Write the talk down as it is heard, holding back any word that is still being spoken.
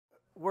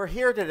We're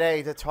here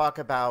today to talk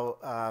about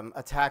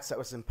a tax that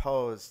was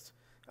imposed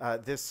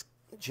this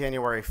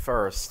January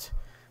 1st,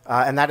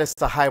 and that is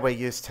the highway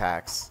use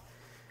tax.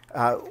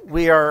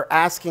 We are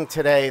asking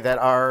today that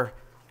our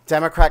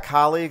Democrat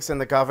colleagues and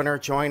the governor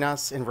join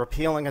us in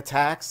repealing a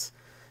tax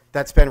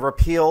that's been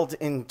repealed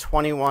in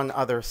 21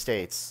 other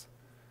states.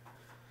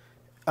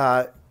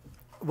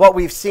 What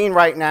we've seen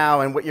right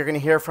now and what you're going to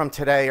hear from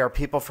today are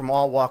people from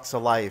all walks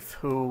of life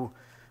who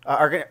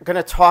are going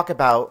to talk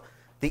about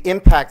the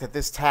impact that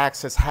this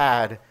tax has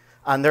had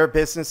on their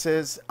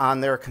businesses,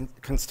 on their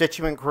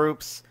constituent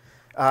groups,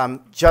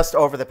 just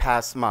over the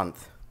past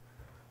month.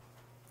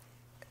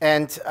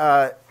 And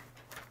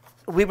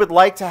we would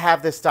like to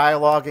have this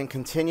dialogue and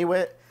continue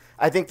it.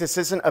 I think this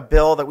isn't a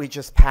bill that we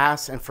just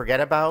pass and forget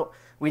about.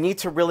 We need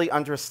to really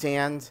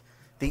understand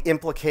the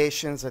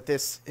implications that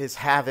this is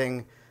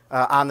having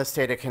on the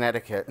state of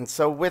Connecticut. And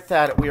so with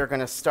that, we are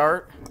going to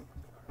start.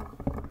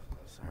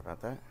 Sorry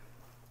about that.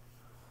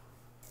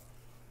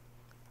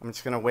 I'm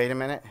just going to wait a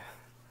minute.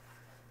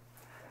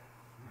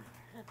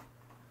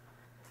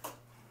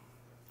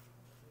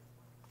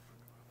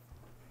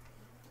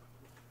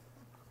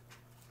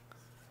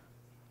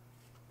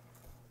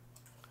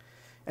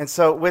 And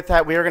so with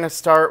that, we are going to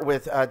start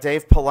with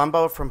Dave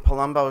Palumbo from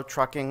Palumbo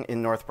Trucking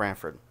in North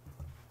Branford.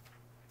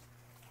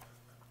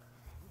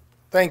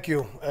 Thank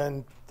you,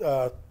 and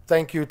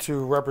thank you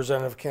to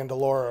Representative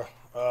Candelora.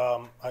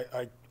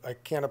 I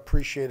can't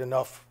appreciate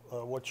enough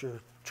what you're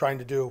trying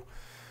to do.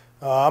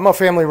 I'm a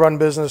family-run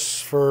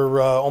business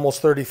for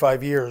almost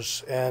 35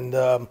 years, and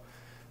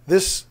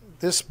this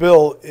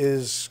bill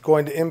is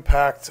going to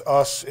impact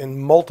us in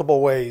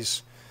multiple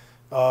ways.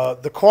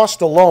 The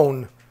cost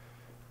alone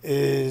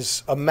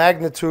is a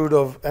magnitude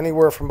of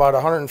anywhere from about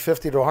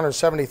 $150,000 to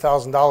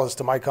 $170,000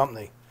 to my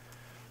company.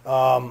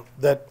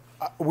 That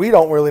we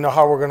don't really know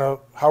how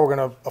we're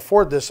gonna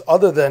afford this,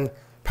 other than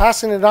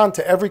passing it on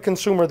to every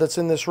consumer that's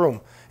in this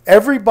room.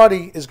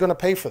 Everybody is going to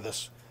pay for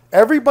this.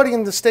 Everybody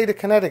in the state of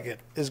Connecticut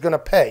is going to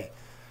pay.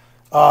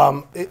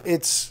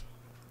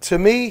 To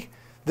me,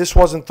 this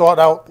wasn't thought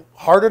out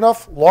hard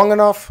enough, long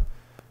enough,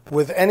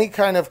 with any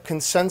kind of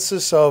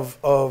consensus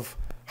of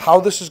how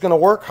this is going to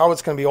work, how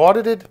it's going to be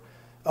audited.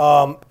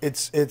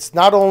 It's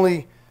not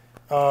only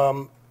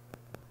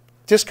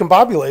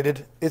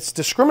discombobulated, it's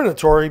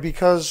discriminatory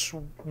because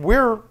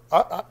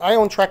I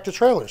own tractor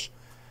trailers.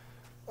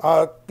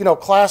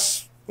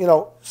 Class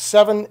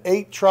 7,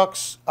 8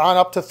 trucks on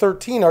up to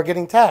 13 are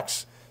getting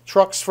taxed.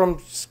 Trucks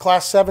from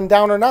class 7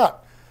 down or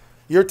not.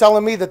 You're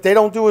telling me that they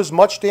don't do as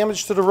much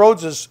damage to the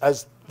roads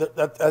as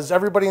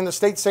everybody in the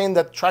state saying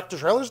that tractor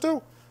trailers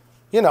do?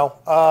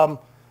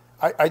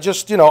 I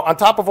just, on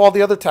top of all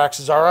the other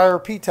taxes, our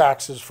IRP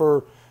taxes,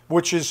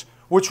 which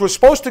was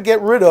supposed to get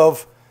rid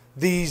of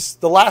the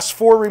last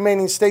 4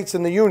 remaining states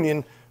in the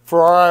union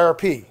for our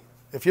IRP.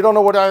 If you don't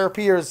know what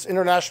IRP is,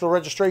 International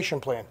Registration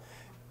Plan,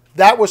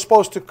 that was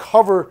supposed to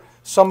cover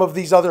some of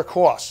these other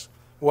costs.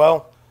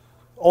 Well,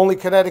 only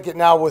Connecticut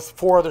now with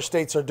 4 other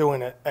states are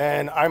doing it.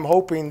 And I'm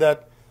hoping the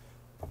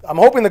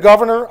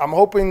governor, I'm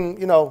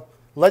hoping,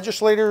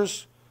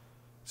 legislators,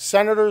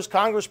 senators,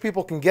 Congress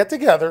people can get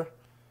together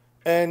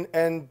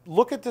and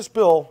look at this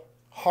bill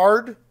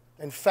hard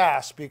and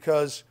fast,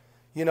 because,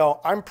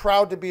 I'm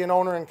proud to be an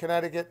owner in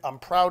Connecticut. I'm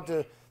proud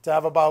to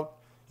have about,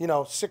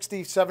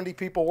 60, 70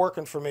 people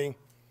working for me.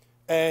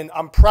 And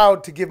I'm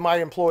proud to give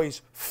my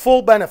employees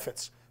full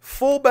benefits.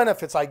 Full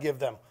benefits I give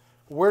them.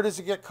 Where does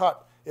it get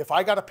cut? If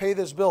I got to pay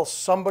this bill,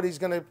 something's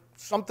going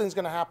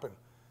to happen.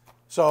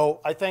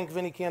 So I thank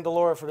Vinnie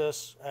Candelora for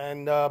this,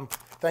 and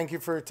thank you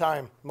for your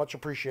time. Much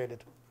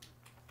appreciated.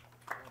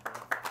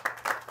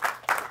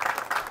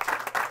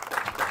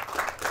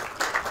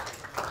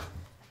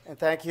 And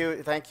thank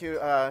you,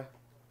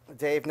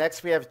 Dave.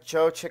 Next, we have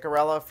Joe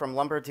Ciccarella from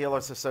Lumber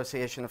Dealers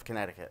Association of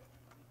Connecticut.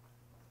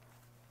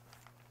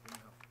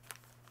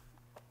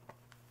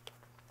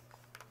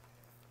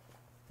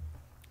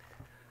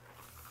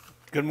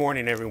 Good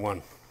morning,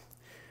 everyone.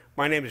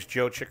 My name is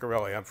Joe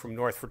Ciccarelli. I'm from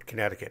Northford,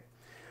 Connecticut,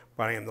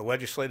 but I am the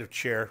legislative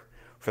chair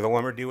for the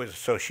Lumber Dealers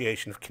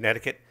Association of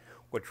Connecticut,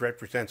 which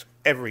represents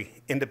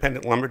every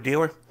independent lumber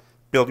dealer,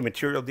 building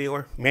material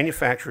dealer,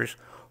 manufacturers,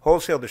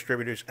 wholesale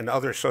distributors, and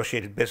other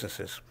associated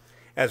businesses.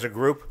 As a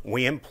group,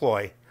 we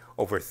employ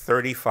over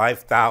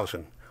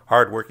 35,000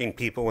 hardworking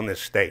people in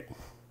this state.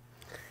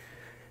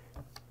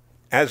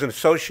 As an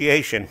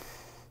association,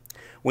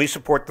 we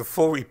support the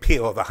full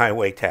repeal of the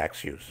highway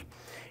tax use.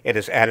 It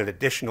has added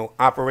additional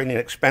operating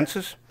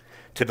expenses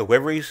to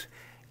deliveries,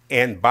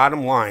 and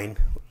bottom line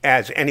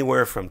adds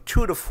anywhere from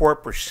 2 to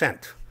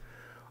 4%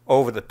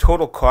 over the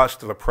total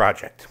cost of a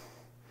project.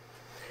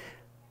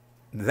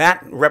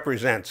 That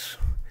represents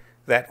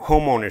that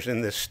homeowners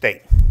in this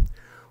state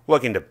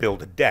looking to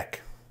build a deck,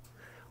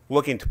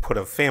 looking to put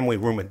a family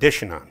room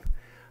addition on,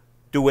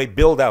 do a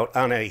build out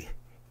on a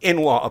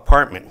in-law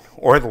apartment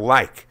or the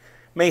like,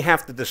 may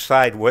have to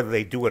decide whether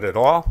they do it at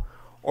all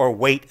or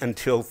wait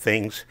until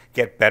things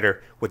get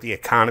better with the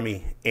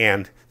economy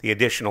and the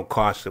additional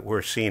costs that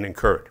we're seeing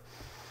incurred.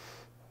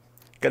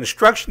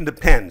 Construction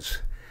depends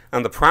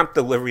on the prompt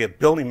delivery of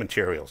building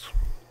materials,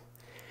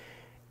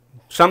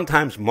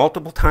 sometimes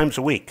multiple times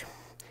a week.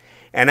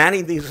 And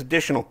adding these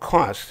additional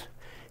costs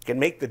can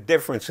make the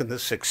difference in the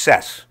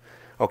success,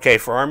 okay,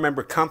 for our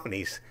member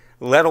companies,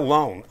 let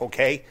alone,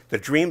 okay, the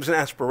dreams and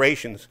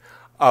aspirations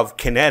of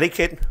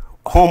Connecticut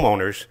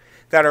homeowners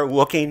that are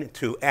looking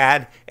to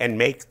add and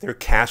make their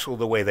castle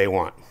the way they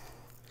want.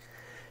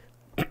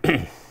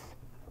 In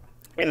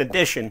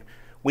addition,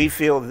 we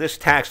feel this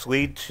tax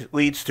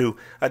leads to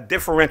a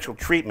differential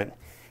treatment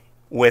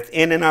with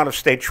in and out of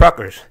state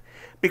truckers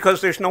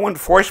because there's no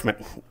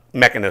enforcement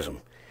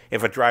mechanism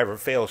if a driver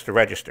fails to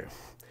register.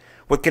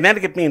 With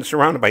Connecticut being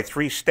surrounded by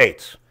 3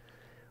 states,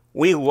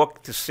 we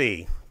look to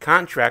see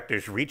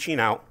contractors reaching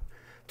out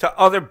to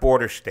other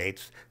border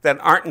states that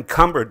aren't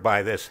encumbered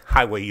by this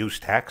highway use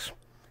tax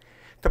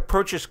to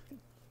purchase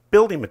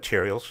building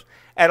materials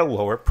at a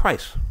lower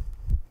price.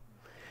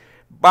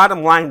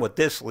 Bottom line, what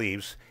this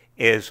leaves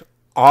is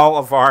all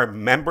of our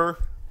member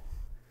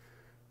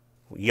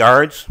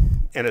yards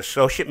and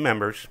associate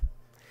members,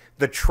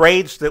 the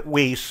trades that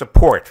we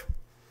support,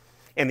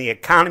 and the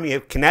economy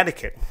of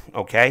Connecticut,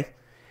 okay,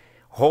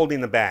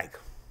 holding the bag.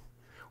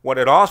 What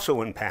it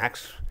also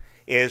impacts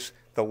is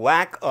the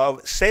lack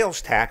of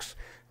sales tax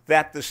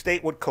that the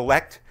state would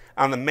collect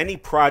on the many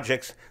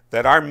projects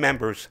that our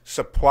members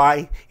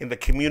supply in the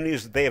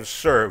communities that they have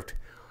served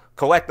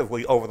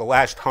collectively over the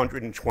last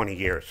 120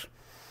 years.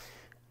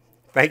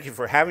 Thank you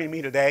for having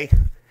me today,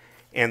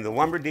 and the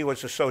Lumber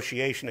Dealers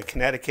Association of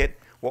Connecticut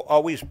will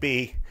always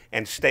be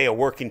and stay a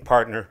working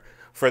partner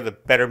for the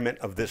betterment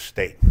of this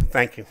state.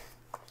 Thank you.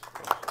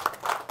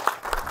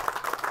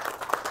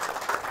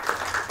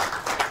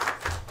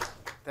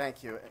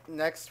 Thank you.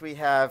 Next, we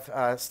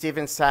have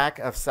Stephen Sack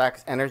of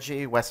Sack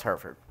Energy, West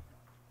Hartford.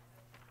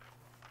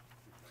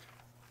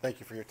 Thank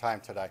you for your time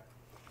today.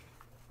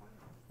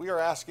 We are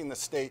asking the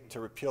state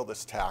to repeal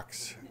this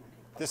tax.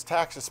 This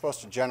tax is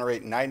supposed to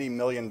generate $90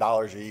 million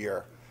a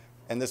year,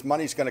 and this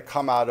money is going to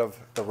come out of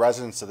the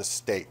residents of the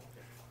state.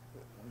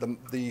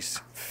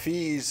 These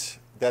fees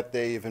that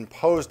they've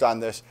imposed on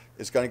this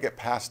is going to get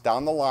passed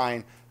down the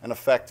line and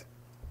affect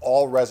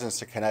all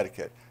residents of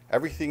Connecticut.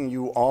 Everything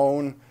you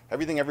own,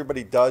 everything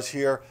everybody does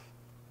here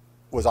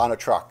was on a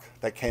truck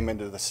that came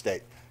into the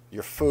state.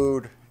 Your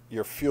food,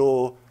 your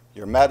fuel,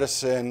 your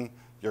medicine,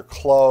 your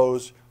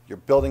clothes, your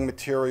building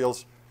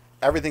materials,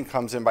 everything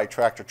comes in by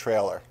tractor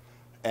trailer.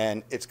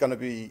 And it's going to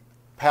be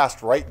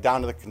passed right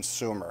down to the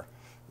consumer.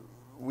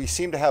 We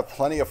seem to have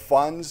plenty of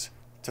funds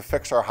to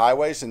fix our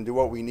highways and do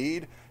what we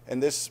need,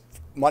 and this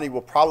money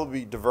will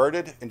probably be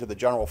diverted into the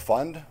general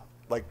fund,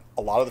 like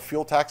a lot of the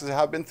fuel taxes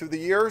have been through the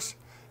years.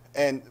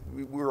 And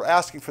we were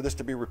asking for this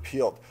to be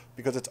repealed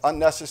because it's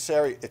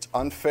unnecessary, it's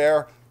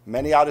unfair.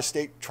 Many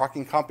out-of-state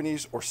trucking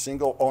companies or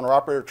single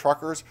owner-operator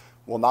truckers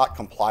will not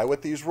comply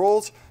with these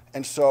rules,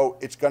 and so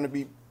it's going to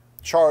be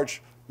charged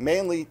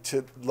mainly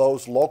to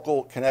those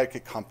local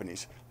Connecticut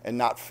companies and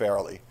not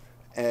fairly.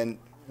 And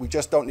we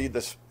just don't need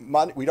this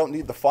money. We don't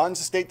need the funds,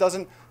 the state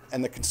doesn't,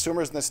 and the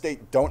consumers in the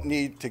state don't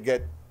need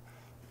to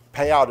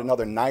pay out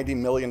another $90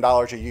 million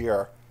a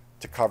year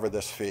to cover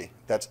this fee.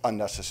 That's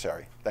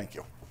unnecessary. Thank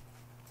you.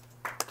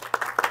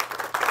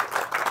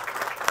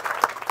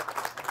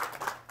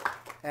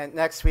 And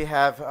next we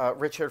have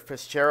Richard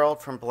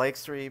Fitzgerald from Blake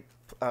Street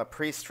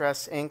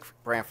Pre-Stress Inc.,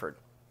 Branford.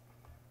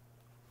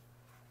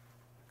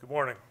 Good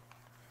morning.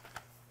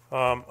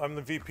 I'm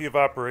the VP of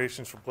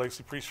Operations for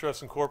Blakely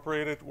Pre-Stress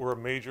Incorporated. We're a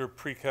major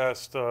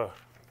precast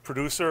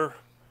producer,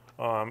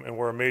 and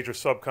we're a major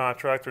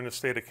subcontractor in the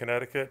state of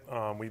Connecticut.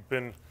 We've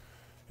been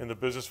in the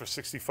business for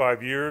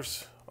 65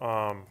 years.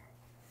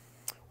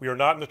 We are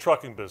not in the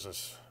trucking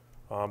business,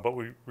 but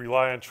we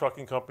rely on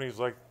trucking companies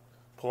like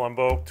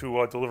Palumbo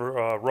to deliver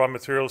raw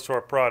materials to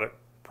our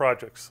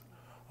projects.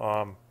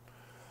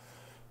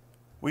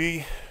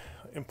 We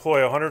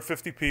employ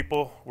 150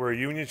 people. We're a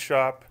union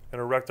shop and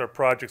erect our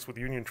projects with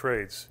union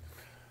trades.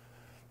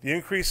 The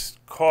increased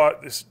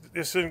cost,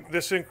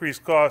 this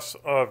increased costs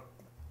of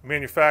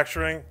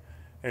manufacturing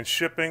and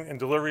shipping and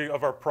delivery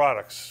of our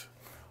products.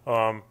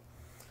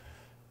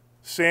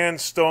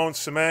 Sand, stone,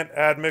 cement,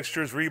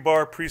 admixtures,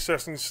 rebar,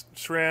 processing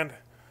strand.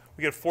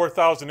 We get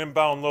 4,000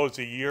 inbound loads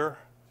a year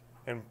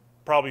and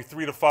probably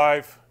 3,000 to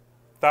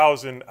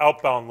 5,000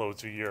 outbound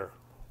loads a year,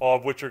 all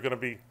of which are going to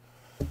be,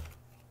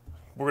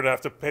 we're going to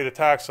have to pay the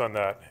tax on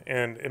that.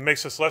 And it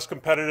makes us less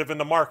competitive in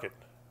the market.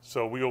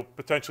 So we will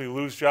potentially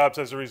lose jobs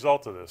as a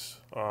result of this.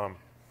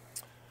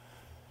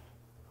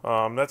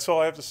 That's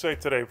all I have to say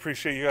today.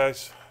 Appreciate you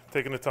guys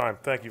taking the time.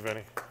 Thank you,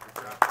 Vinny.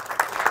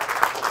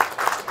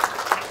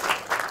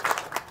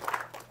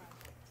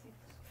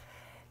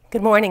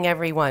 Good morning,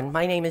 everyone.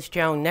 My name is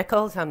Joan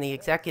Nichols. I'm the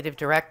Executive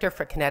Director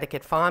for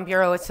Connecticut Farm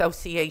Bureau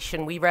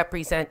Association. We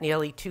represent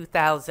nearly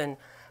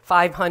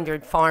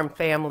 2,500 farm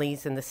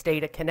families in the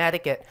state of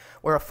Connecticut.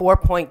 We're a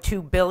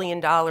 $4.2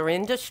 billion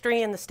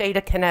industry in the state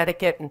of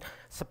Connecticut and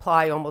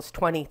supply almost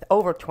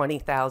over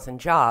 20,000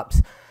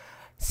 jobs.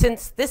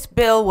 Since this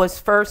bill was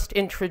first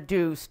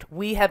introduced,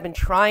 we have been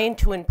trying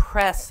to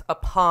impress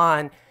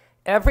upon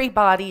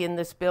Everybody in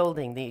this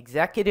building, the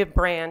executive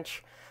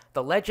branch,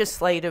 the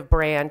legislative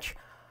branch,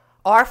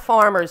 our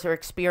farmers are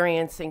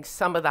experiencing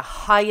some of the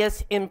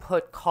highest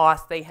input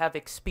costs they have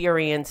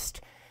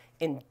experienced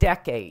in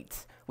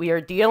decades. We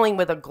are dealing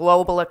with a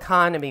global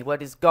economy.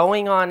 What is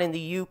going on in the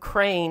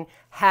Ukraine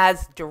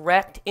has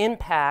direct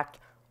impact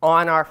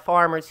on our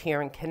farmers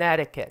here in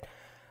Connecticut.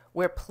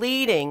 We're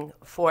pleading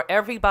for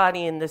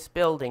everybody in this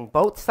building,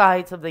 both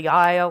sides of the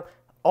aisle,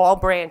 all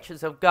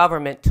branches of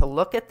government, to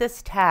look at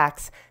this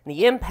tax and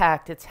the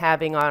impact it's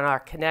having on our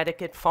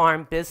Connecticut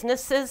farm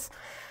businesses.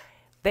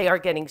 They are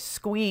getting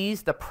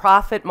squeezed. The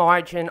profit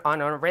margin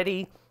on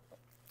already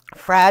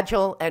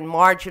fragile and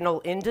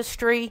marginal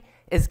industry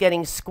is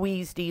getting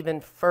squeezed even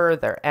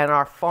further, and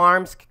our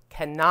farms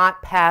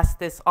cannot pass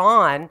this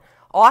on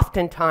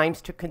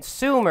oftentimes to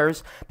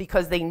consumers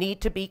because they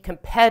need to be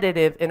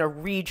competitive in a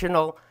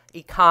regional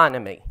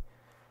economy.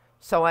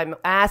 So I'm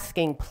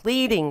asking,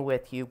 pleading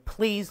with you,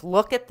 please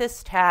look at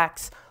this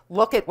tax,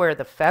 look at where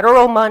the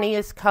federal money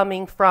is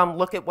coming from,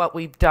 look at what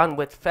we've done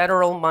with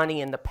federal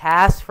money in the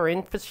past for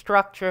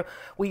infrastructure.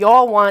 We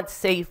all want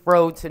safe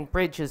roads and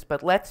bridges,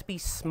 but let's be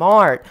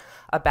smart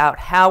about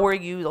how we're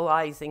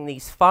utilizing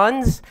these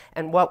funds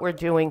and what we're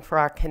doing for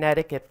our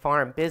Connecticut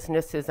farm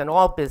businesses and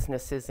all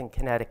businesses in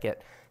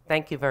Connecticut.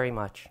 Thank you very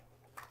much.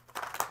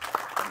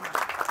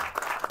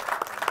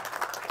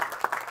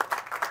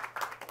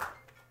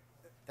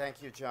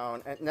 Thank you,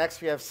 Joan. And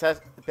next we have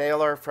Seth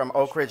Baylor from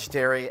Oak Ridge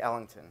Dairy,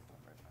 Ellington.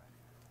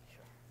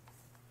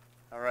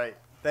 All right.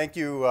 Thank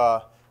you.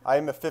 I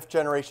am a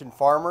fifth-generation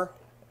farmer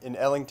in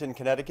Ellington,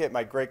 Connecticut.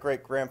 My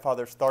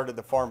great-great-grandfather started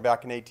the farm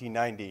back in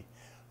 1890.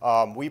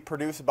 We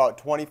produce about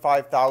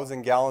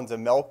 25,000 gallons of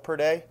milk per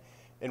day,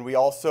 and we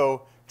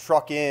also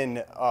truck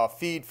in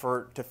feed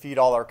to feed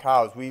all our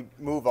cows. We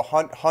move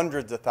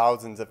hundreds of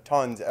thousands of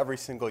tons every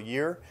single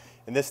year,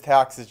 and this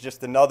tax is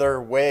just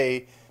another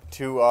way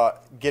to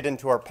get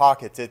into our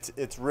pockets.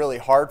 It's really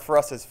hard for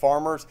us as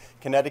farmers.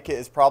 Connecticut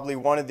is probably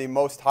one of the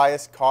most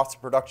highest cost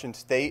of production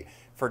state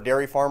for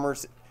dairy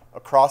farmers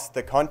across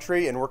the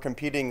country, and we're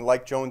competing,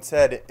 like Joan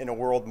said, in a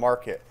world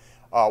market.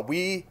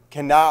 We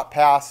cannot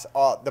pass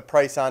the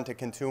price on to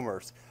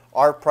consumers.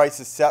 Our price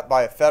is set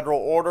by a federal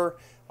order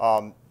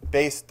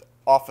based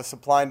off of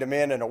supply and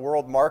demand in a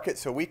world market,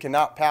 so we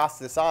cannot pass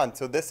this on.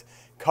 So this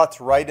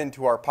cuts right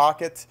into our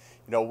pockets.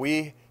 You know,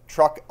 we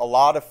truck a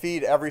lot of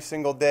feed every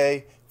single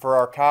day for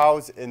our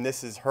cows, and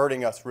this is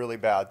hurting us really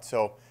bad.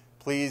 So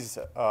please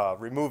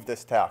remove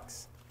this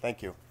tax.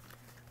 Thank you.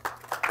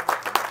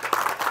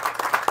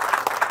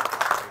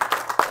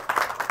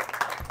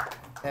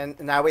 And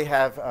now we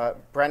have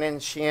Brennan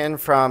Sheehan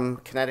from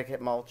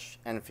Connecticut Mulch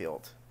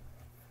Enfield.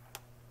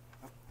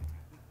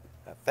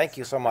 Thank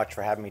you so much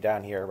for having me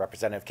down here,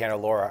 Representative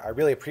Candelora. I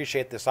really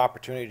appreciate this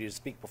opportunity to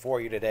speak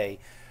before you today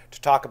to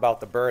talk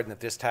about the burden that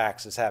this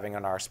tax is having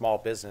on our small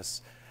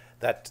business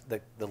that the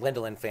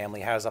Lindeland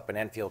family has up in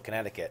Enfield,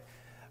 Connecticut.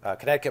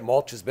 Connecticut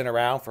Mulch has been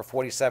around for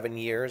 47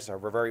 years.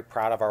 We're very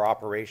proud of our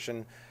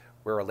operation.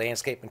 We're a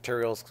landscape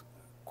materials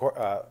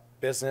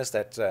business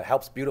that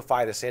helps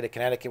beautify the state of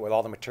Connecticut with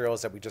all the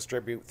materials that we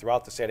distribute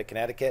throughout the state of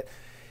Connecticut.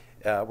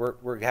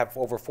 We have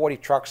over 40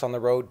 trucks on the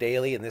road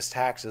daily, and this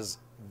tax is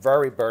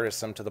very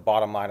burdensome to the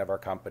bottom line of our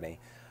company.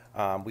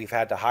 We've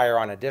had to hire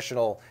an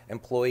additional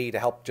employee to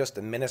help just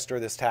administer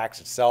this tax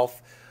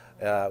itself.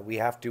 We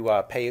have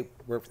to pay,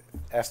 we're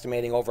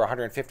estimating over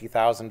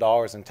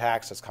 $150,000 in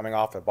tax that's coming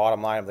off the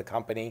bottom line of the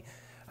company.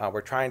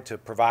 We're trying to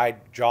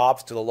provide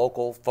jobs to the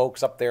local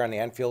folks up there in the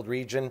Enfield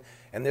region,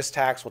 and this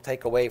tax will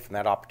take away from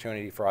that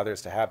opportunity for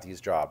others to have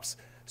these jobs.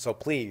 So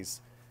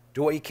please,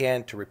 do what you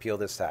can to repeal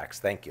this tax.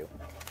 Thank you.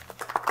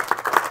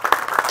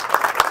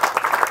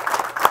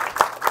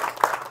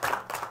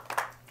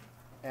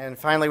 And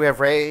finally, we have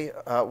Ray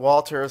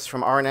Walters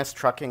from R&S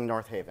Trucking,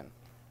 North Haven.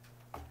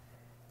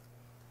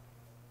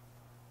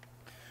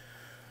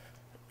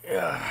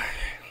 Yeah.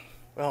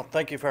 Well,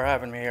 thank you for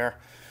having me here.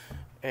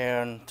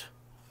 And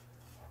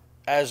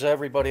as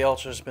everybody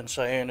else has been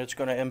saying, it's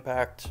going to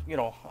impact, you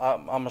know,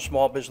 I'm a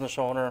small business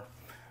owner,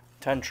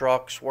 10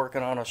 trucks,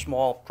 working on a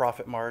small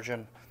profit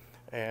margin,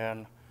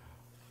 and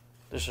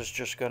this is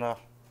just going to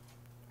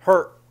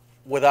hurt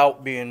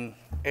without being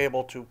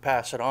able to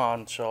pass it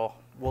on. So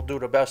we'll do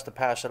the best to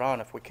pass it on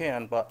if we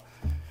can, but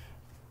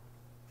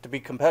to be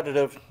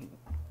competitive,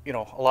 you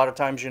know, a lot of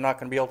times you're not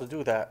going to be able to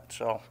do that.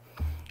 So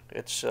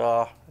it's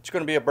going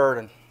to be a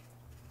burden.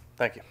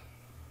 Thank you.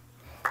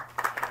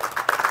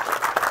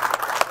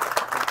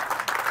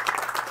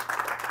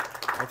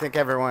 I think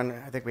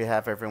we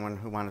have everyone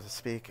who wanted to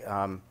speak.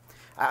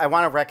 I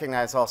want to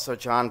recognize also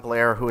John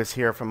Blair, who is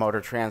here from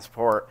Motor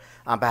Transport,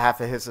 on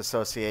behalf of his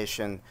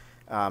association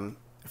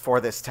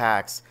for this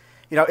tax.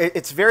 You know,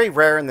 it's very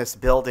rare in this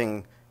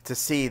building to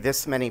see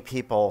this many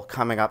people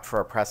coming up for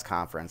a press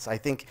conference. I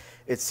think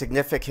it's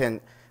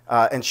significant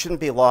and shouldn't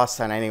be lost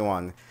on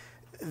anyone.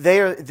 They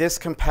are this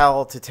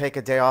compelled to take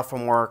a day off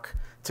from work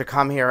to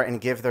come here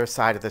and give their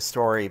side of the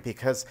story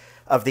because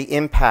of the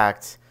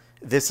impact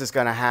this is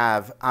going to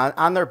have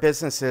on their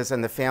businesses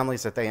and the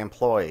families that they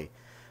employ.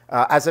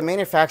 As a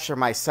manufacturer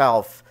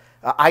myself,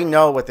 I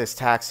know what this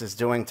tax is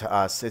doing to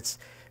us. It's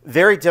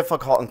very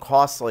difficult and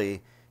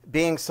costly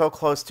being so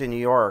close to New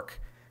York.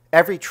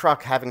 Every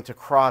truck having to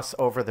cross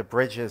over the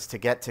bridges to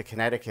get to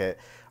Connecticut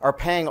are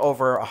paying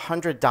over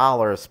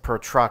 $100 per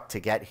truck to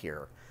get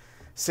here.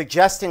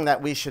 Suggesting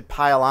that we should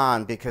pile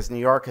on because New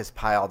York has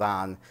piled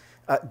on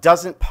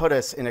doesn't put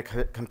us in a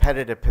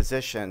competitive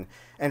position,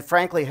 and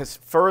frankly has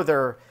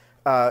further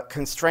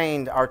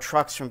constrained our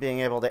trucks from being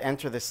able to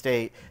enter the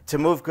state to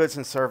move goods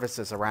and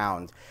services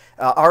around.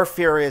 Our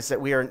fear is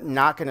that we are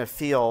not going to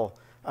feel,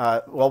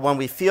 well, when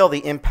we feel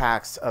the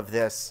impacts of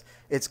this,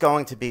 it's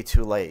going to be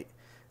too late.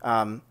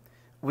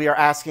 We are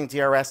asking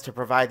DRS to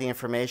provide the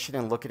information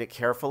and look at it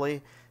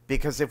carefully,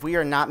 because if we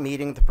are not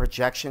meeting the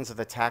projections of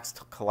the tax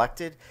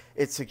collected,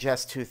 it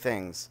suggests two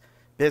things.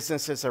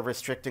 Businesses are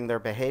restricting their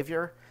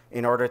behavior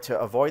in order to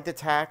avoid the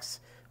tax,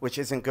 which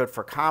isn't good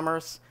for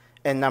commerce.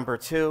 And number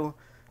two,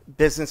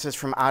 businesses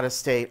from out of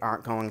state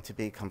aren't going to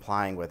be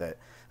complying with it.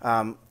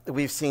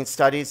 We've seen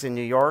studies in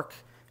New York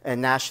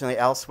and nationally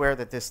elsewhere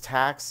that this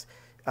tax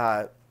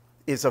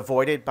is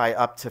avoided by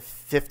up to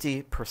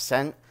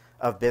 50%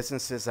 of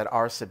businesses that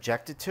are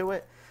subjected to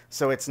it.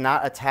 So it's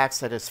not a tax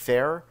that is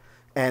fair,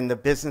 and the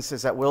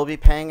businesses that will be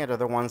paying it are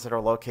the ones that are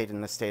located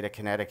in the state of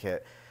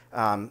Connecticut.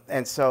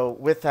 And so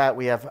with that,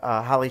 we have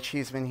Holly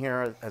Cheeseman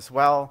here as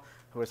well,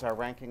 who is our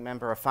ranking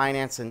member of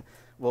finance, and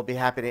we'll be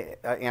happy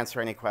to answer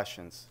any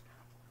questions.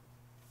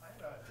 I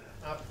had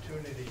an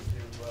opportunity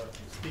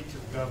to speak to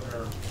the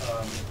governor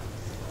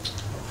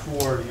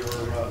for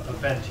your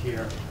event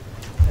here,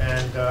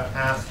 and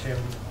asked him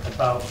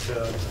about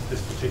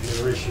this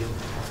particular issue.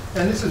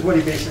 And this is what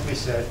he basically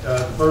said.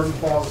 The burden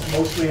falls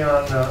mostly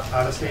on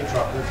out-of-state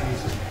truckers. He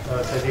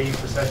said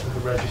 80% of the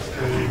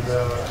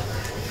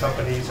registered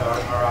companies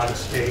are out of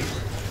state.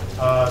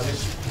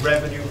 This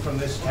revenue from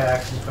this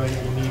tax is going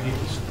to be needed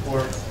to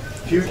support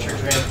future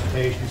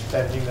transportation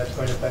spending that's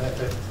going to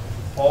benefit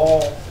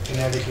all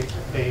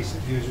Connecticut-based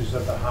users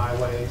of the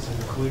highways,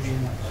 including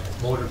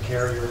motor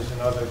carriers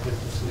and other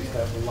businesses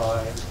that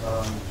rely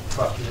on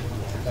trucking,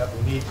 that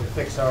we need to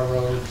fix our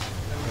roads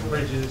and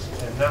bridges,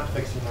 and not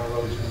fixing our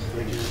roads and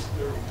bridges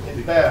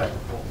is bad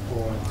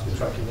for the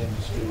trucking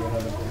industry and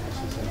other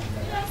businesses in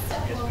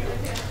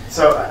Connecticut.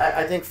 So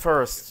I think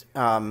first,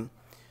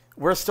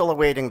 we're still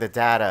awaiting the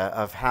data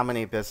of how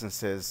many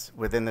businesses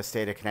within the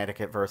state of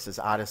Connecticut versus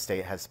out of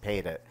state has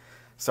paid it.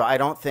 So I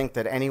don't think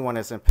that anyone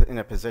is in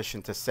a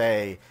position to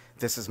say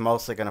this is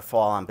mostly going to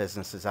fall on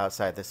businesses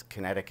outside this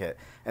Connecticut.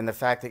 And the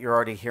fact that you're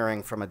already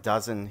hearing from a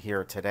dozen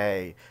here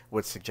today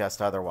would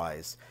suggest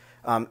otherwise.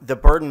 The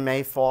burden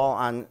may fall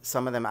on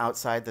some of them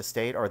outside the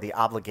state, or the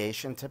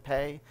obligation to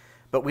pay,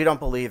 but we don't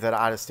believe that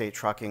out-of-state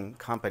trucking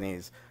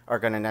companies are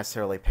going to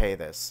necessarily pay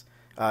this.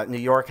 New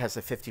York has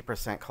a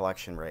 50%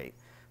 collection rate.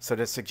 So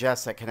to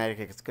suggest that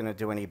Connecticut is going to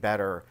do any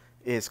better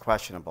is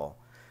questionable.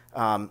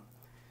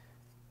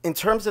 In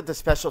terms of the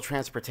Special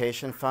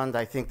Transportation Fund,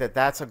 I think that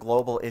that's a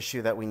global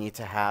issue that we need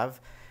to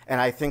have.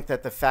 And I think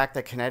that the fact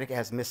that Connecticut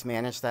has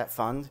mismanaged that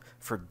fund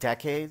for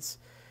decades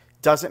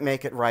doesn't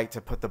make it right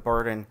to put the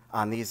burden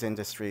on these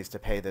industries to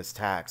pay this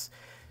tax.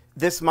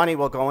 This money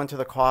will go into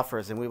the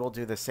coffers, and we will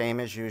do the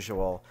same as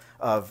usual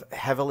of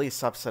heavily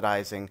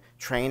subsidizing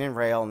train and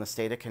rail in the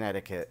state of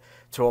Connecticut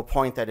to a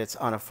point that it's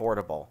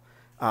unaffordable.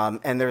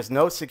 And there's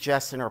no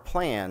suggestion or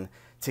plan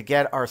to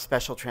get our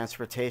Special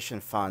Transportation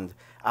Fund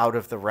out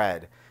of the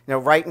red. You know,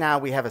 right now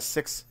we have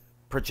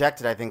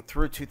projected, I think,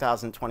 through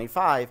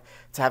 2025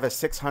 to have a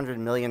 $600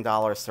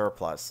 million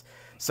surplus.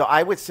 So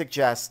I would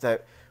suggest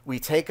that we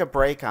take a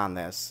break on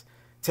this,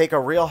 take a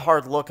real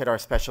hard look at our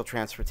Special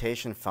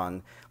Transportation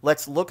Fund.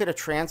 Let's look at a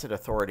transit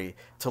authority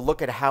to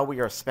look at how we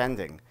are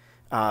spending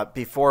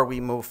before we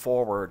move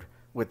forward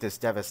with this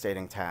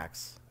devastating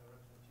tax.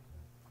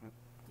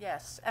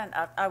 Yes, and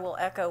I will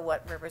echo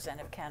what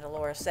Representative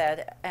Candelora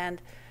said.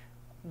 And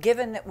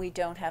given that we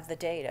don't have the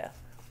data,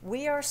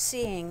 we are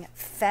seeing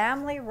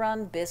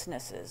family-run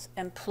businesses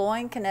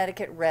employing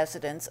Connecticut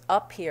residents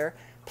up here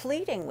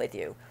pleading with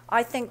you.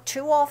 I think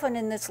too often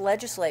in this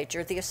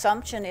legislature, the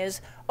assumption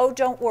is, oh,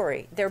 don't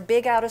worry, they're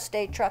big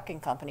out-of-state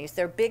trucking companies,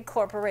 they're big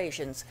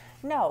corporations.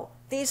 No,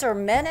 these are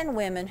men and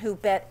women who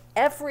bet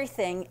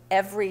everything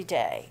every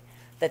day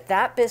that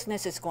that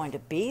business is going to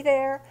be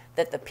there,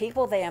 that the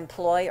people they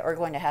employ are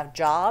going to have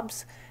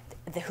jobs,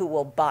 who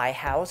will buy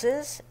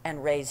houses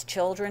and raise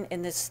children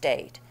in this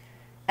state.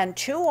 And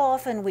too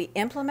often we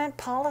implement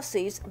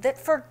policies that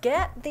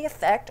forget the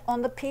effect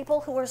on the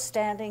people who are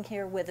standing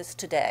here with us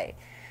today.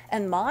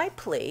 And my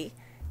plea,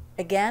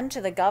 again,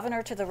 to the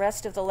governor, to the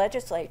rest of the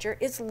legislature,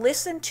 is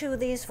listen to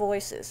these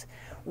voices.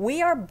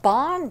 We are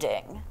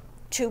bonding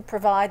to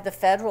provide the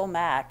federal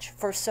match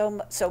for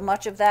so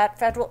much of that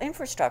federal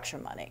infrastructure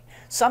money.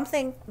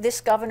 Something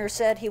this governor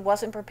said he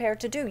wasn't prepared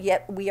to do,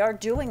 yet we are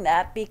doing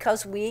that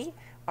because we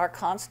are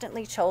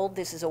constantly told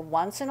this is a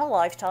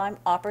once-in-a-lifetime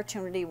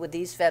opportunity with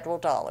these federal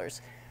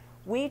dollars.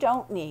 We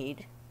don't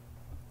need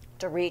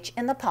to reach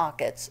in the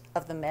pockets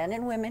of the men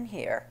and women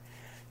here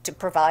to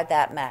provide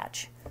that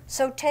match.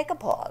 So take a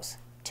pause,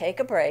 take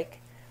a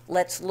break,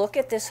 let's look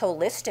at this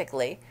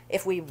holistically.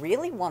 If we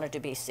really wanted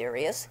to be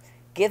serious,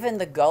 given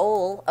the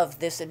goal of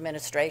this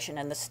administration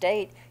and the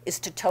state is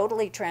to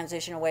totally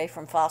transition away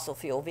from fossil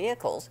fuel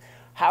vehicles,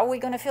 how are we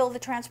going to fill the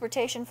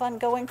transportation fund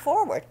going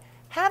forward?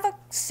 Have a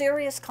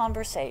serious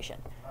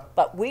conversation.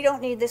 But we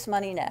don't need this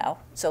money now,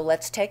 so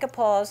let's take a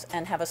pause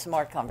and have a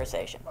smart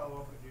conversation.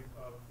 Follow up with you,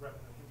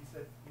 Representative. You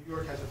said New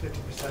York has a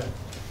 50%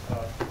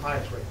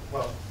 compliance rate.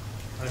 Well,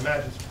 I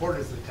imagine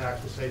supporters of the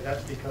tax will say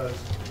that's because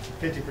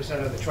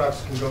 50% of the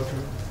trucks can go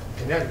through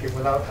Connecticut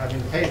without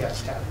having to pay that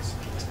tax.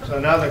 So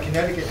now that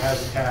Connecticut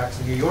has a tax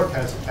and New York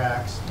has a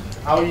tax,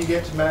 how do you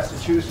get to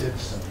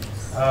Massachusetts,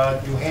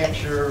 New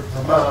Hampshire,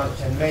 Vermont,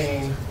 and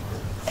Maine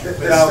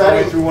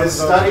The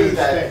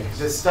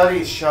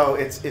studies show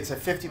it's a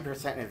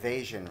 50%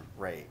 evasion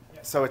rate.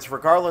 So it's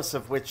regardless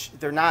of which,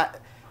 they're not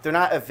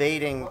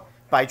evading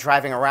by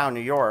driving around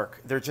New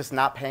York. They're just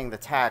not paying the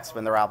tax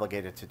when they're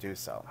obligated to do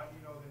so. How do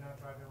you know they're not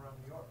driving around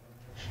New York?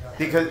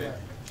 Because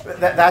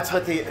that's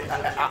what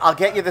I'll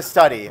get you the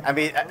study. I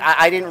mean,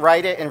 I didn't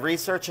write it and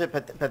research it,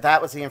 but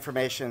that was the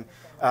information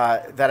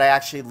that I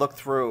actually looked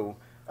through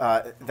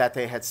that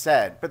they had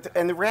said.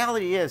 And the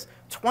reality is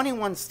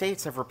 21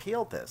 states have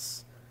repealed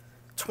this.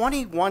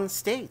 21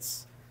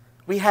 states.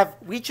 We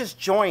just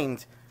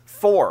joined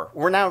 4.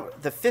 We're now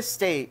the 5th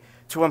state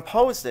to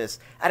impose this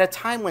at a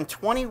time when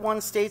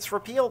 21 states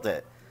repealed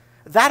it.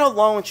 That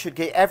alone should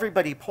get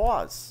everybody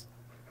pause.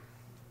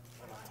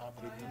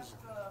 From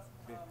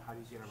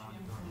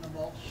the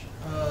mulch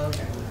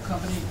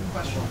company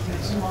question,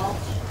 please.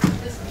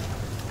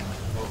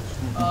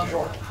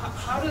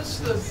 How does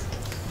the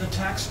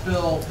tax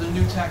bill, the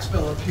new tax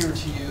bill, appear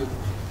to you?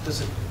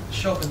 Does it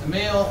show up in the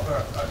mail,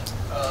 or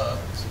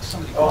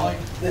somebody calling?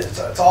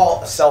 It's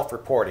all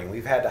self-reporting.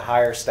 We've had to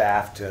hire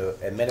staff to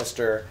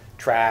administer,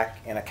 track,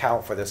 and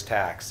account for this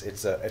tax.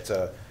 It's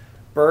a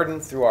burden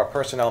through our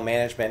personnel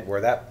management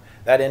where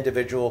that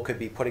individual could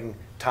be putting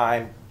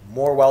time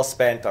more well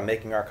spent on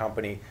making our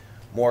company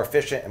more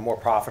efficient and more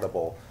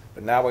profitable.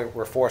 But now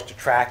we're forced to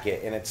track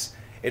it, and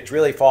it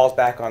really falls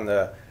back on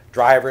the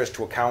drivers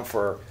to account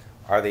for,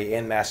 are they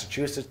in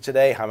Massachusetts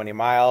today? How many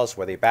miles?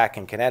 Were they back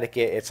in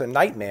Connecticut? It's a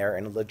nightmare,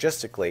 and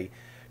logistically,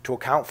 to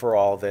account for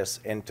all of this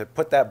and to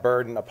put that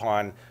burden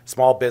upon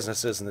small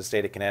businesses in the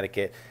state of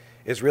Connecticut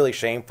is really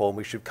shameful. And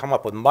we should come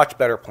up with a much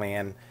better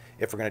plan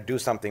if we're going to do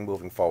something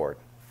moving forward.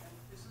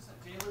 Is this a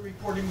daily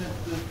reporting that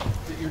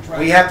you're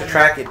trying? We have to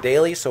track it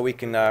daily so we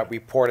can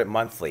report it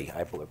monthly.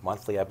 I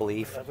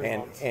believe,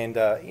 and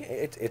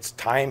it's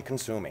time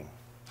consuming.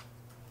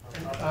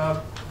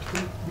 Can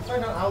you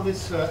find out how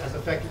this has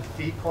affected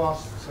feed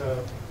costs,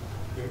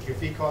 your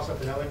feed costs up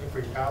in Ellington for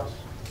your cows?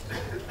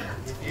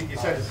 You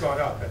said it's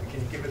gone up, but can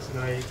you give us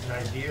an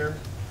idea of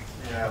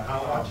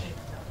how much?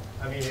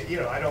 I mean,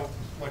 I don't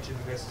want you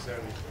to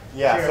necessarily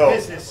share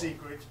business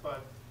secrets,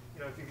 but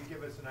if you could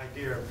give us an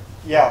idea of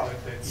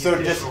So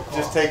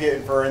just take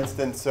it for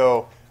instance.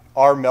 So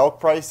our milk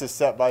price is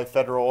set by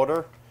federal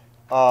order,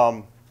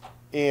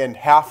 and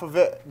half of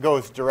it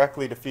goes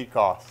directly to feed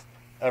costs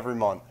every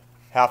month.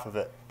 Half of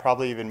it,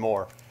 probably even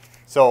more.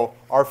 So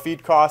our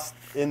feed costs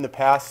in the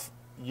past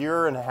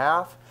year and a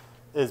half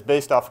is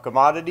based off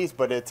commodities,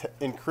 but it's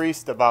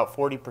increased about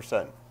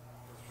 40%.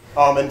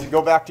 And to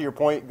go back to your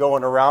point,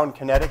 going around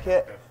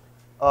Connecticut,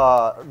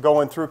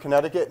 going through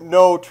Connecticut,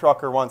 no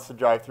trucker wants to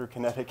drive through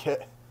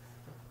Connecticut.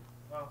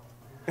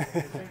 And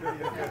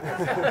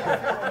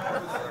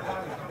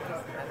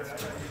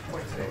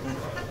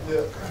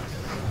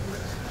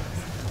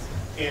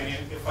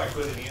if I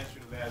could, an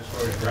answer to that as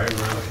far as driving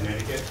around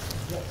Connecticut,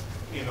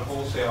 in the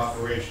wholesale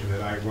operation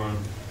that I run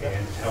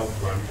and help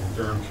run from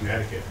Durham,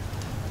 Connecticut,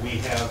 we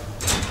have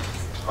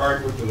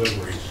hardwood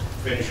deliveries,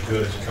 finished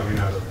goods coming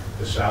out of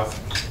the south.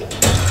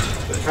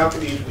 The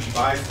companies we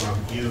buy from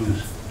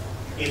use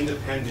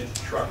independent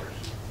truckers.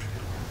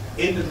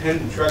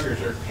 Independent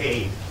truckers are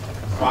paid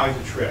by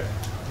the trip.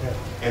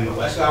 And the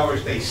less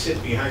hours they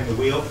sit behind the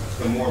wheel,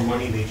 the more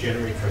money they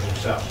generate for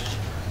themselves.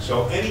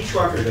 So any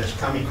trucker that's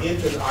coming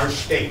into our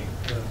state,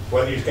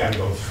 whether he's got to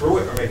go through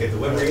it or make a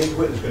delivery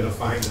into it, is going to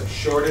find the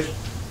shortest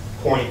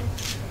point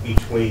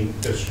between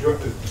the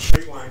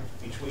straight line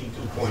between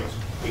 2 points,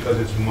 because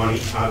it's money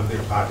out of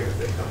their pocket if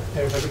they come.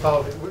 If I could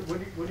follow,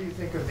 what do you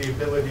think of the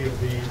ability of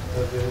the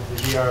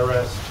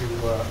DRS to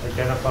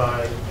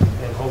identify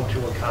and hold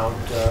to account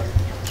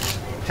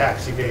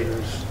tax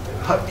evaders,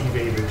 HUT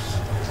evaders?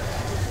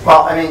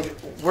 Well, I mean,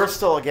 we're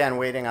still, again,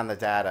 waiting on the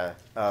data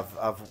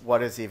of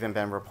what has even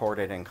been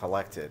reported and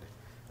collected.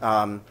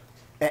 And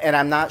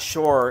I'm not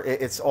sure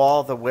it's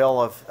all the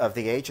will of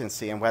the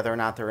agency and whether or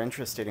not they're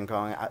interested in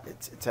going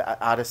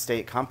to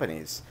out-of-state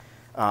companies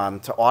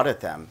to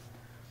audit them.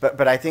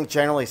 But I think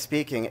generally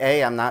speaking,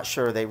 I'm not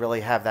sure they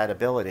really have that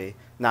ability,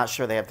 not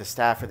sure they have the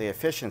staff or the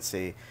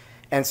efficiency.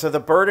 And so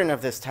the burden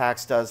of this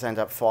tax does end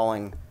up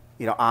falling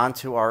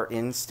onto our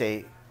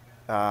in-state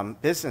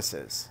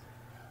businesses.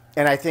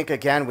 And I think,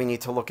 again, we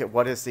need to look at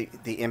what is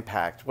the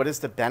impact, what is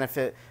the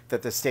benefit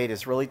that the state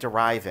is really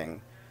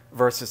deriving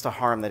versus the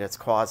harm that it's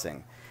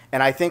causing.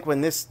 And I think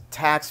when this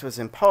tax was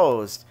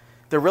imposed,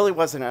 there really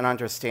wasn't an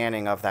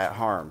understanding of that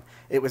harm.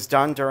 It was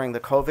done during the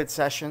COVID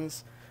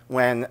sessions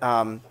when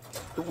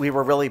we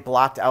were really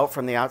blocked out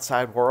from the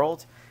outside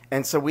world.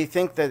 And so we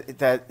think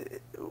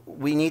that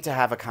we need to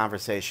have a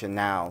conversation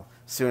now,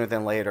 sooner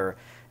than later.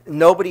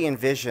 Nobody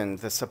envisioned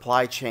the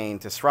supply chain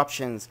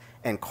disruptions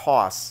and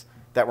costs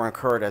that were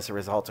incurred as a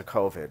result of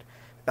COVID.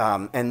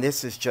 And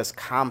this has just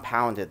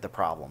compounded the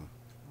problem.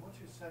 What's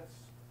your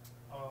sense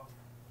of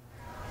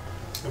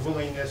the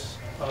willingness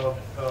of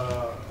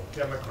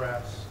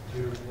Democrats to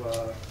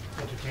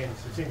entertain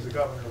this? It seems the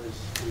governor is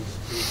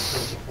still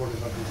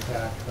supportive of the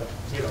attack, but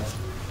you know.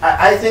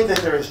 I think that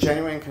there is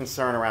genuine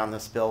concern around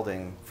this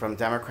building from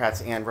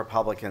Democrats and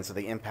Republicans of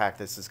the impact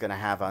this is going to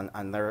have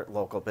on their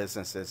local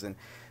businesses. And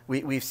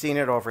we've seen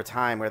it over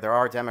time where there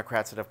are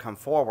Democrats that have come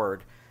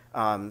forward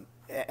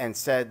and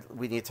said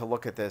we need to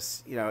look at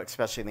this, you know,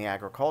 especially in the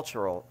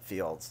agricultural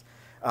fields.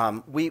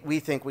 We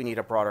think we need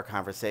a broader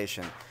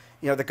conversation.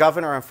 You know, the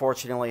governor,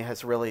 unfortunately,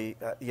 has really,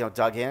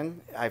 dug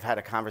in. I've had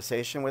a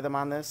conversation with him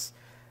on this,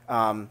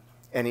 and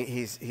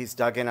he's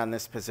dug in on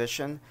this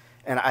position.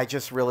 And I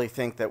just really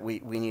think that we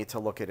need to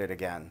look at it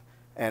again.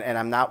 And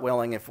I'm not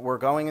willing, if we're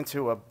going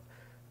into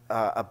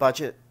a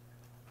budget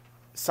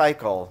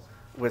cycle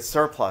with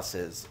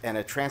surpluses and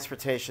a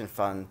transportation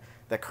fund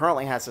that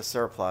currently has a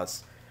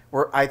surplus,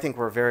 I think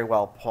we're very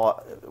well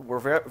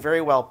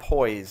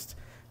poised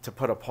to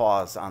put a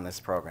pause on this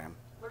program.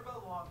 What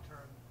about long-term?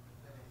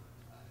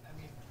 I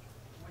mean,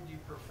 would you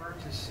prefer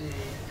to see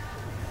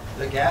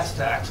the gas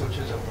tax, which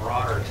is a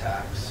broader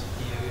tax,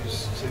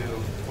 used to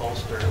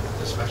bolster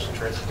the special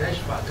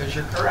transportation fund? Because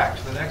you're correct,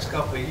 for the next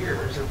couple of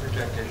years, they're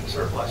projecting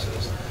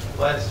surpluses,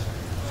 but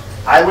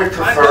I would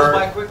time goes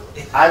by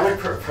quickly. I would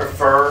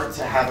prefer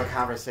to have a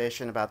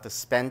conversation about the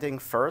spending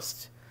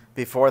first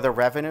before the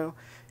revenue.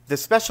 The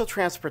Special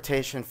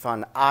Transportation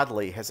Fund,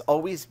 oddly, has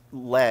always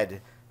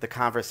led the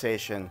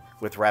conversation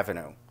with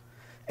revenue.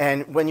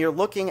 And when you're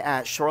looking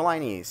at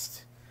Shoreline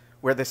East,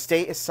 where the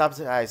state is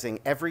subsidizing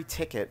every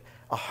ticket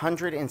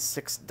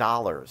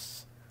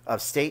 $106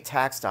 of state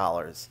tax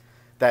dollars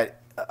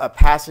that a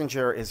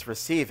passenger is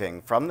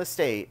receiving from the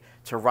state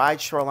to ride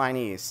Shoreline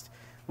East,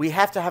 we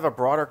have to have a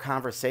broader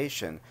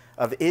conversation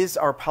of, is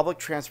our public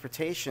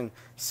transportation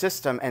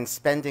system and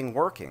spending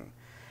working?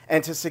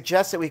 And to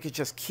suggest that we could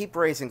just keep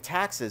raising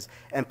taxes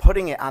and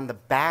putting it on the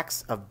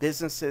backs of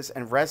businesses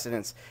and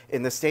residents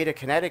in the state of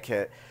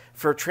Connecticut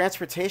for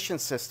transportation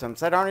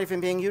systems that aren't even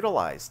being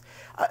utilized.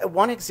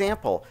 One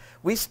example,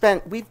 we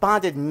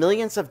bonded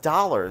millions of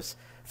dollars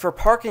for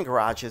parking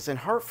garages in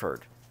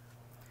Hartford.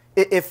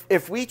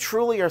 If we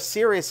truly are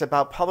serious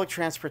about public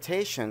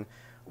transportation,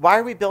 why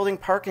are we building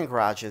parking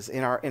garages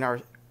in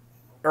our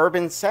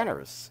urban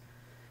centers?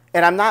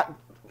 And I'm not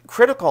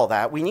critical of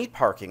that. We need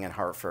parking in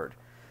Hartford.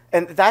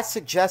 And that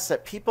suggests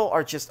that people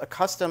are just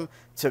accustomed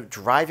to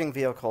driving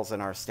vehicles in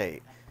our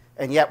state.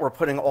 And yet we're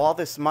putting all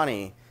this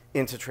money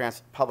into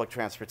public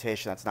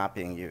transportation that's not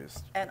being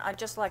used. And I'd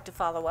just like to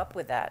follow up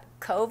with that.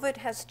 COVID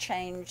has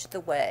changed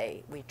the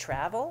way we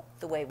travel,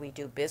 the way we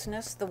do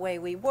business, the way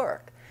we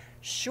work.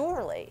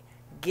 Surely,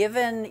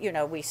 given,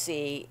 we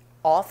see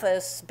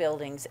office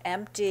buildings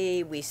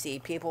empty, we see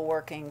people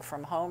working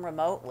from home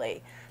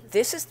remotely,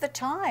 this is the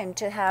time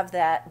to have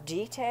that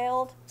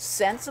detailed,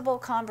 sensible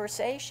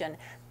conversation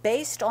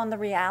based on the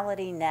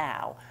reality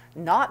now,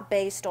 not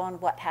based on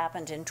what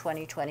happened in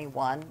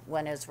 2021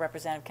 when, as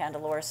Representative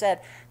Candelora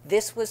said,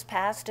 this was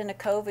passed in a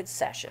COVID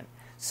session.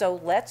 So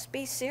let's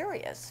be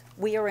serious.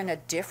 We are in a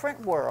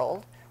different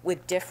world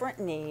with different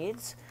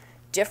needs,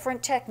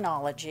 different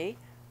technology.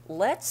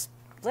 Let's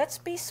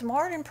be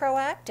smart and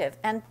proactive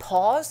and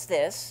pause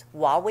this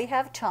while we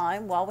have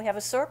time, while we have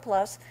a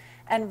surplus,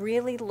 and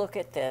really look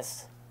at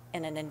this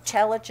in an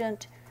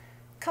intelligent,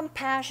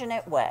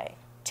 compassionate way,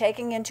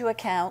 taking into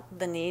account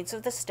the needs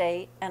of the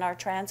state and our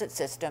transit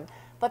system,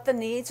 but the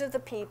needs of the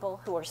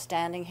people who are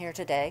standing here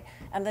today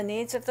and the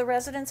needs of the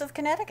residents of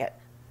Connecticut.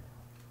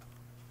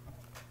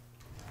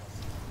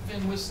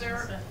 Vin, was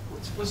there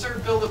a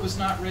bill that was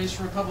not raised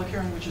for a public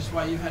hearing, which is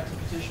why you had to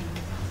petition?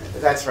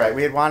 That's right.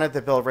 We had wanted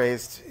the bill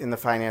raised in the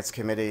Finance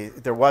Committee.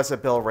 There was a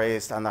bill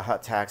raised on the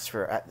hut tax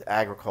for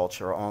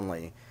agriculture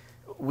only.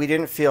 We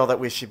didn't feel that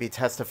we should be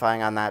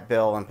testifying on that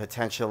bill and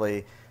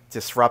potentially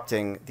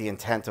disrupting the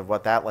intent of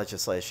what that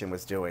legislation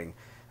was doing.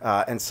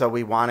 And so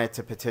we wanted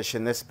to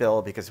petition this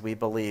bill because we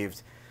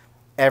believed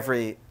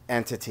every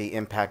entity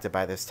impacted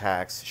by this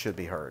tax should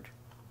be heard.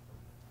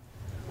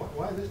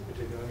 Why this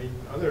particular? I mean,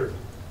 other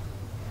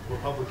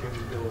Republican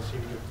bills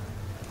seem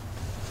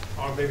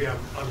to, or maybe I'm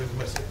under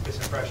the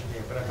misimpression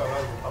here, but I thought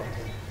other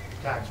Republican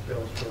tax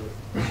bills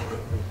were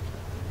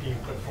being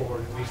put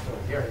forward, at least for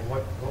a hearing.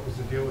 What was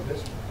the deal with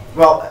this one?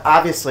 Well,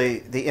 obviously,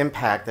 the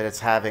impact that it's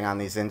having on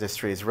these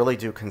industries really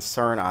do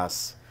concern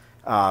us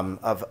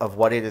of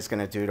what it is going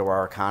to do to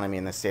our economy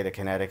in the state of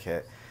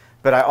Connecticut.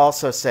 But I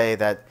also say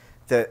that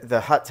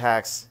the hut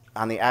tax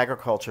on the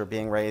agriculture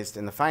being raised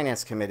in the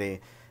Finance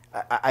Committee,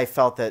 I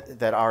felt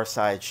that our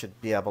side should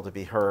be able to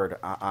be heard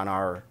on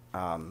our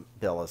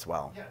bill as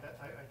well. Yeah,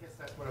 I guess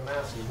that's what I'm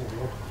asking.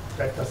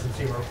 That doesn't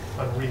seem an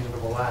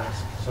unreasonable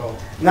ask, so.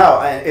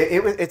 No,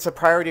 it's a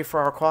priority for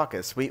our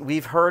caucus.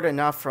 We've heard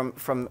enough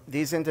from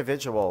these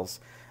individuals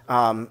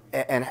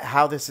and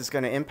how this is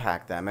going to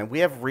impact them. And we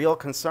have real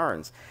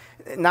concerns,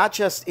 not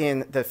just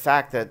in the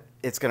fact that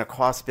it's going to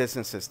cost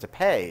businesses to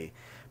pay,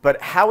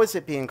 but how is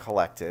it being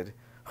collected?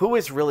 Who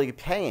is really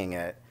paying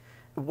it?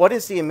 What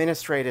is the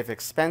administrative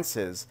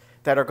expenses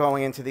that are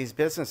going into these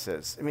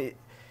businesses? I mean,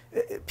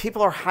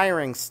 people are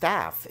hiring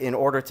staff in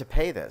order to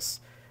pay this.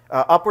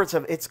 Upwards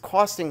of, it's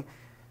costing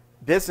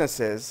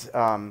businesses,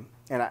 and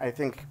I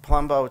think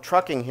Palumbo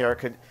Trucking here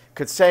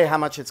could say how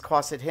much it's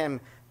costed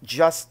him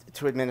just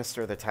to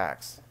administer the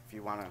tax, if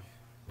you want to.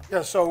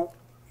 Yeah, so,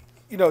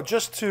 you know,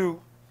 just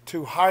to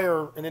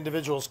hire an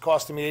individual is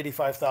costing me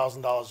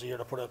 $85,000 a year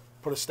to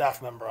put a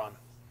staff member on.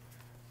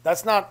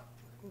 That's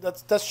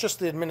just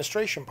the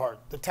administration part.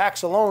 The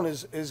tax alone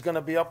is going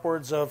to be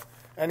upwards of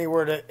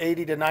anywhere to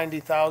 $80,000 to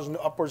 $90,000,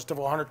 upwards to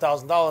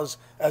 $100,000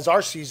 as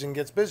our season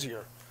gets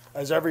busier,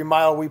 as every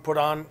mile we put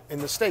on in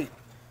the state.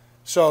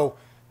 So,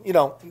 you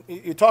know,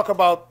 you talk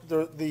about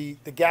the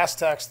gas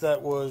tax there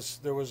was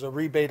a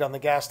rebate on the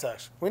gas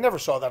tax. We never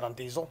saw that on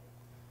diesel.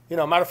 You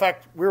know, matter of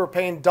fact, we were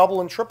paying double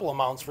and triple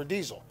amounts for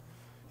diesel.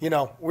 You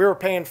know, we were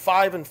paying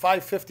 $5 and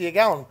 $5.50 a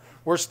gallon.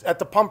 We're at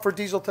the pump for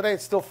diesel today,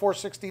 it's still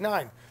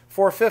 $4.69,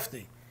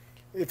 $4.50.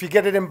 If you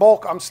get it in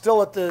bulk, I'm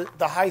still at the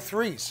high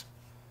threes.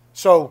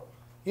 So,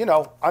 you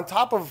know, on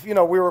top of, you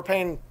know, we were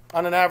paying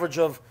on an average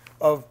of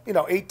you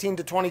know, $18,000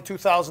 to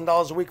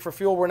 $22,000 a week for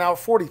fuel. We're now at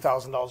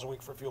 $40,000 a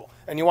week for fuel.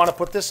 And you want to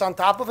put this on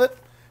top of it?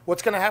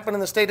 What's going to happen in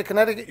the state of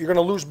Connecticut? You're going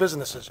to lose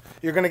businesses.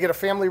 You're going to get a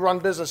family-run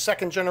business,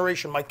 second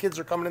generation. My kids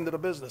are coming into the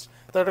business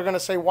that are going to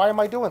say, why am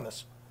I doing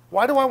this?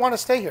 Why do I want to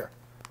stay here?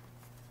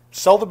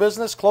 Sell the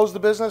business, close the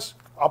business.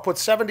 I'll put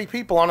 70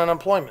 people on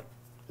unemployment.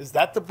 Is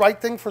that the right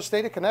thing for the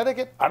state of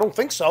Connecticut? I don't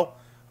think so.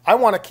 I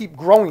want to keep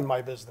growing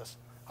my business.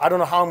 I don't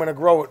know how I'm going to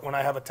grow it when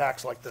I have a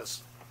tax like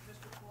this.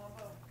 Mr.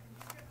 Palumbo, can you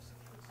give us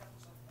a few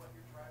examples of what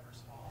your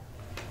drivers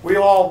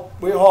haul?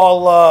 We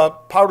haul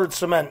powdered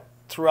cement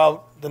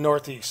throughout the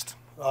Northeast.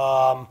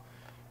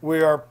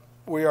 We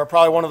are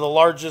probably one of the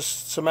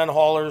largest cement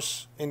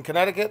haulers in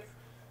Connecticut.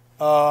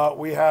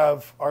 We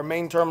have our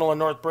main terminal in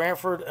North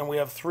Branford, and we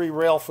have 3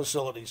 rail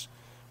facilities.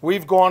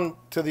 We've gone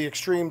to the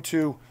extreme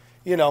to,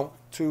 you know,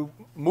 to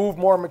move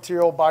more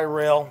material by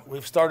rail.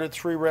 We've started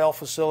 3 rail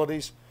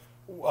facilities.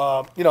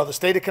 You know, the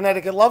state of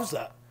Connecticut loves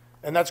that,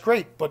 and that's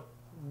great. But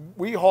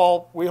we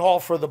haul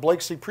for the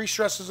Blakely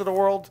Pre-Stresses of the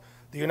world,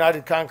 the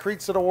United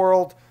Concretes of the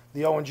world,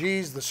 the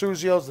O&Gs, the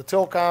Suzios, the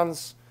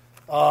Tilcons.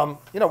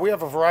 You know, we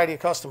have a variety of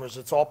customers.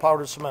 It's all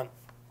powdered cement.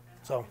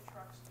 So.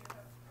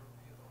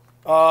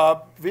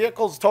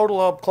 Vehicles total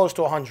of close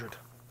to 100. And the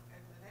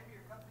name of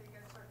your company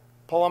again, sir?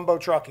 Palumbo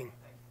Trucking.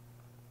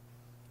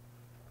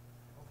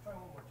 I'll try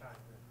one more time.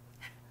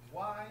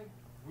 Why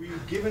were you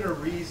given a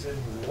reason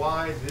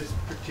why this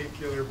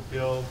particular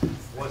bill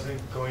wasn't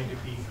going to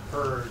be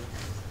heard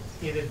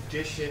in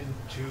addition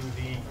to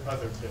the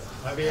other bill?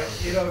 I mean,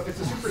 you know, if it's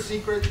a super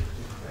secret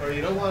or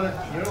you don't want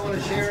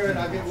to share it,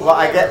 I mean, Well,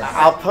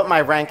 I'll put my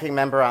ranking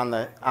member on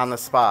the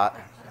spot.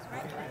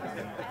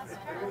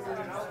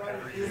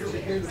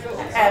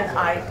 And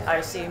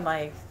I see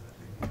my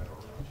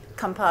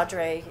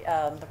compadre,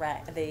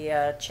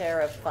 the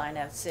chair of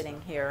finance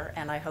sitting here,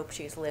 and I hope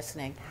she's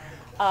listening.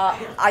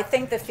 I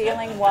think the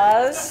feeling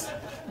was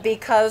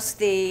because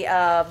the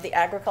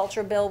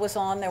agriculture bill was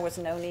on, there was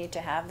no need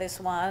to have this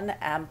one,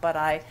 but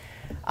I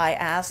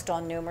asked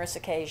on numerous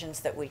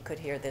occasions that we could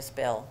hear this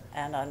bill,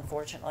 and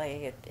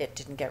unfortunately it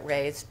didn't get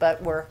raised.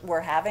 But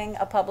we're having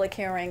a public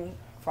hearing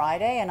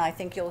Friday, and I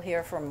think you'll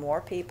hear from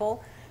more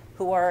people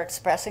who are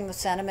expressing the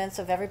sentiments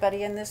of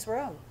everybody in this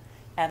room.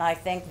 And I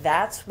think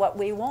that's what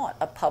we want.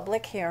 A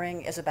public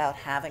hearing is about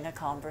having a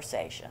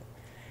conversation.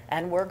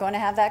 And we're going to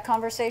have that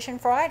conversation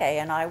Friday,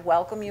 and I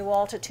welcome you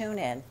all to tune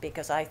in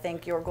because I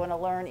think you're going to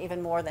learn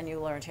even more than you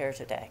learned here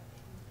today.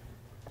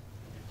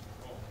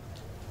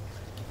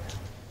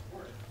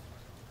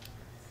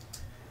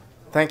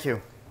 Thank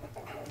you.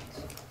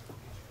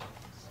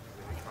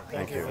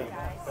 Thank you.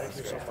 Thank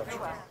you so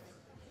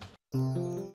much.